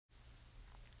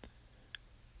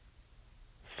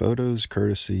Photos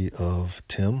courtesy of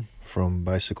Tim from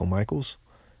Bicycle Michaels.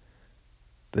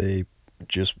 They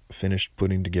just finished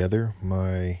putting together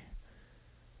my,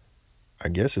 I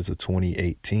guess it's a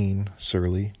 2018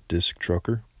 Surly disc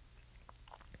trucker.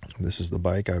 This is the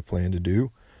bike I plan to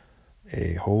do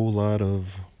a whole lot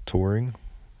of touring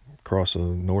across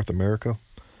North America.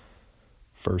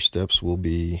 First steps will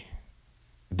be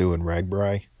doing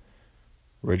RAGBRAI,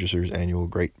 Register's annual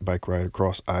Great Bike Ride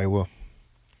across Iowa,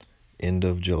 end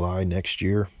of July next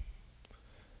year.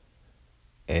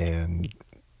 And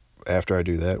after I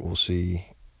do that, we'll see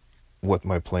what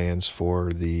my plans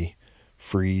for the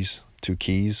Freeze to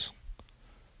Keys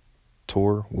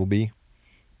tour will be.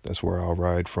 That's where I'll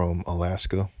ride from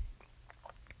Alaska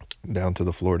down to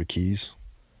the Florida Keys,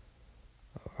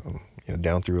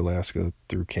 down through Alaska,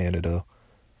 through Canada,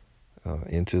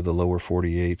 into the lower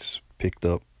 48s, picked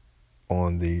up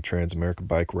on the Trans-America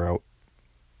bike route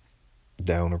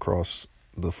down across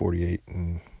the 48,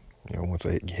 and once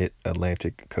I hit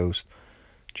Atlantic coast,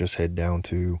 just head down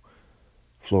to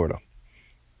Florida.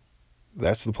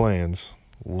 That's the plans.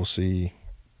 We'll see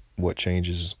what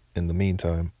changes in the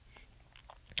meantime.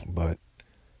 But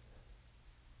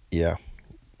yeah,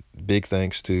 big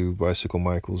thanks to Bicycle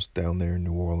Michaels down there in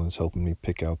New Orleans, helping me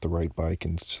pick out the right bike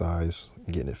and size,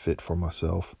 getting it fit for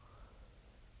myself.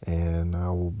 And I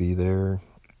will be there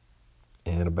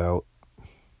in about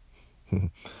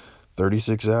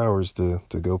 36 hours to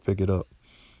go pick it up,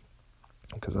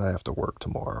 because I have to work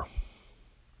tomorrow.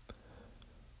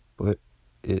 But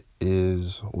it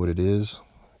is what it is,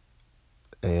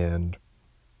 and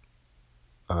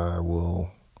I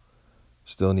will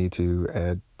still need to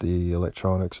add the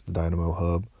electronics, the dynamo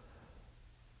hub,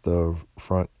 the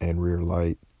front and rear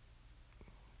light,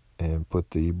 and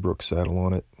put the Brooks saddle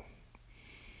on it,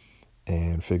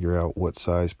 and figure out what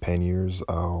size panniers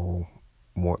I'll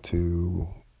want to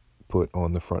put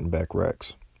on the front and back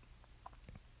racks.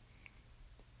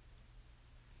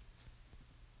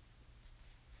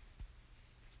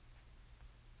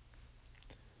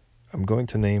 I'm going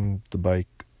to name the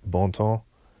bike Bon Temps,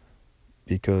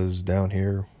 because down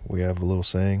here we have a little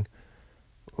saying,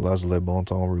 "Les le bon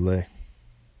temps roule."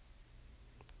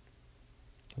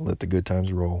 Let the good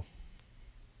times roll.